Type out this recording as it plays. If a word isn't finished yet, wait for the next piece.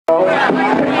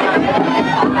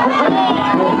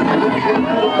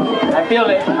Feel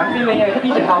it. I'm feeling it. He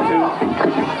teach how to.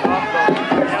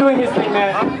 He's doing his thing,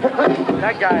 man.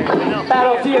 That guy.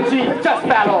 Battle T.N.G. Just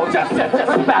battle. Just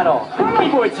battle.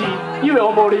 B-boy G. You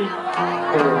know Mori.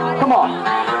 Come on.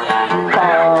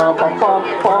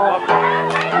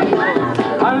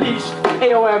 Unleash.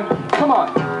 AOM. Come on.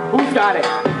 Who's got it?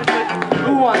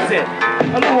 Who wants it?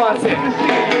 Who wants it?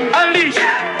 Unleash.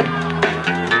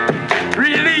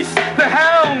 Release the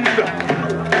hound.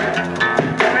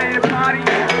 Ready to party?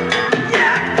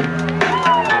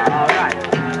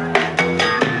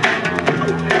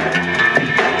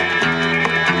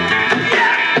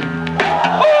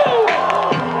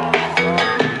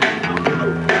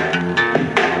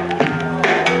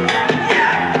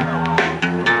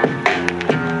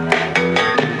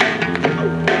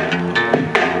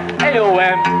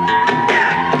 AOM.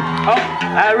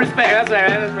 Oh, respect. That's right,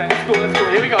 man. That's right. That's cool. That's cool.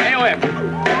 Here we go. AOM.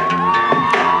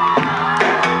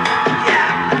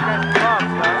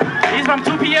 He's from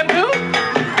 2 p.m. too?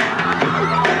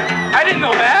 I didn't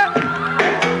know that.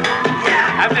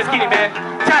 I'm just kidding, man.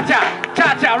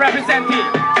 Cha-cha representing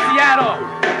Seattle.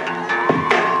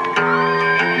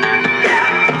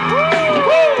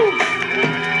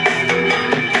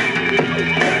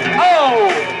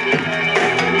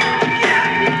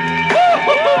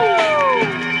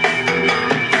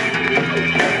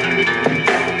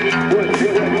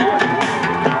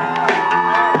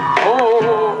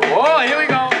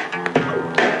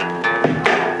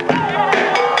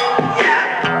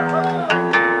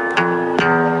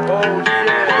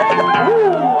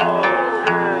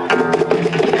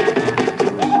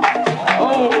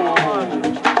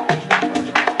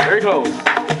 Very close.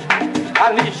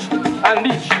 Unleash.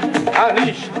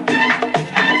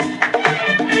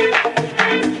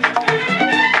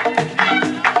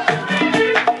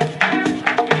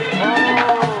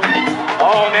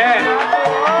 Oh man,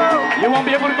 you won't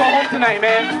be able to go home tonight,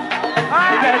 man.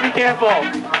 You better be careful.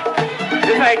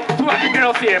 There's like 200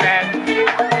 girls here, man.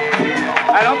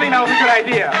 I don't think that was a good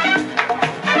idea.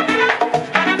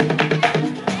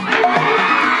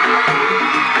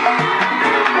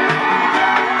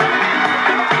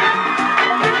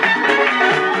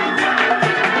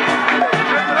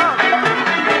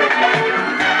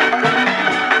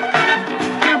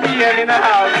 In the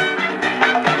house.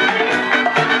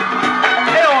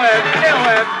 AOM.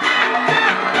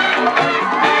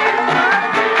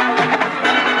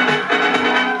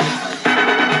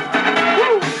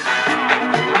 Woo.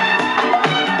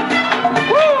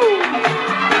 Woo.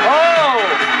 Oh,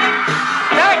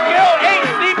 that girl ain't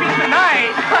sleeping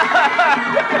tonight.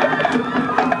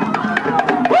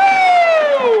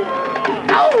 Woo.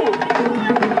 Oh.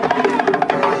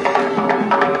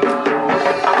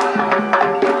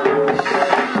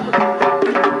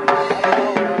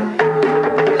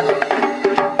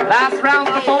 Last round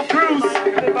for both crews.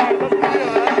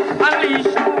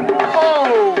 Unleash.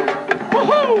 Oh.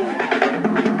 Woohoo.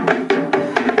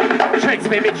 Tricks,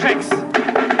 baby, tricks.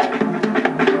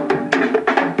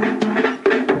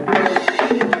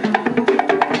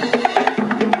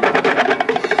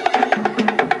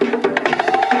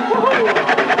 Woohoo.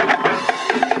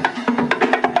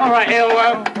 All right,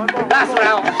 AOM. Last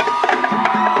round.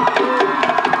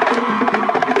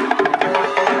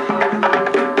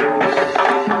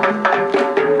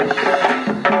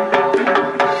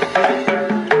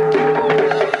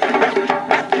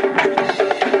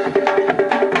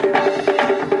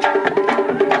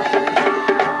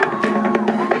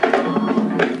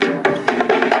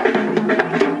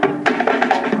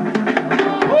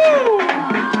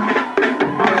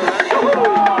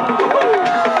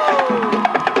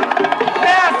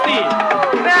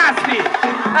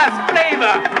 That's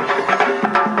flavor.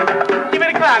 Give it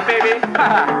a clap, baby.